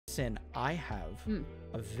Sin, I have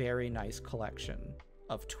a very nice collection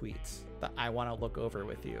of tweets that I want to look over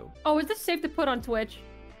with you. Oh, is this safe to put on Twitch?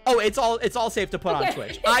 Oh, it's all safe to put on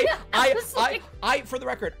Twitch. I for the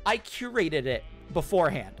record, I curated it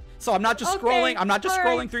beforehand. So I'm not just scrolling. I'm not just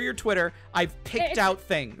scrolling through your Twitter. I've picked out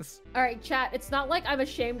things. All right, chat. It's not like I'm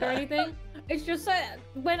ashamed or anything. It's just that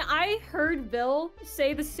when I heard Vil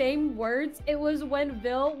say the same words, it was when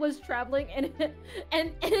Vil was traveling in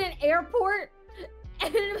an airport,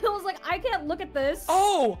 and Vil was like, "I can't look at this.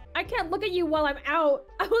 Oh, I can't look at you while I'm out."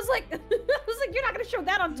 I was like, "You're not gonna show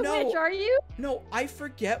that on Twitch, are you?" No, I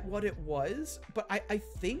forget what it was, but I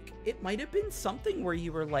think it might have been something where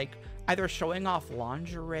you were like either showing off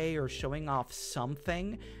lingerie or showing off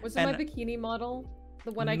something. Was it my bikini model?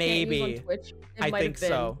 The one I maybe. can't use on Twitch? I think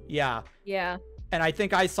so. Yeah. Yeah. And I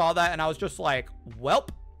think I saw that and I was just like, welp.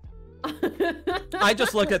 I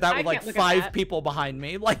just looked at that with like 5 people behind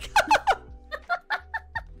me. Like,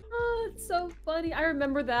 oh, it's so funny. I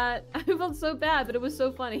remember that. I felt so bad, but it was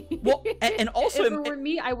so funny. Well, and also if it were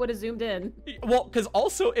me, I would have zoomed in. Well, because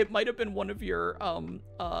also it might have been one of your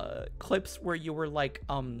clips where you were like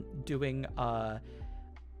doing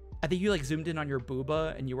I think you like zoomed in on your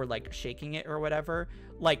booba and you were like shaking it or whatever.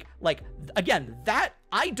 Like again, that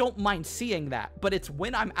I don't mind seeing that, but it's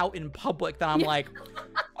when I'm out in public that I'm like,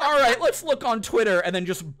 all right, let's look on Twitter, and then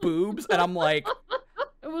just boobs, and I'm like,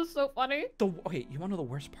 it was so funny. Okay, you want to know the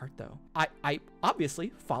worst part though? I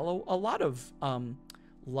obviously follow a lot of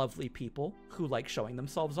lovely people who like showing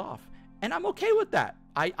themselves off, and I'm okay with that.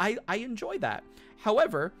 I enjoy that.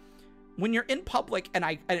 However, when you're in public and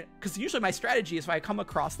because usually my strategy is if I come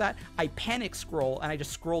across that, I panic scroll and I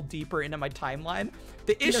just scroll deeper into my timeline.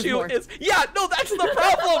 The issue is, yeah, no, that's the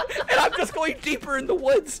problem. And I'm just going deeper in the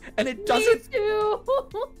woods and it doesn't, Me too.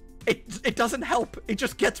 it doesn't help. It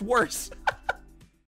just gets worse.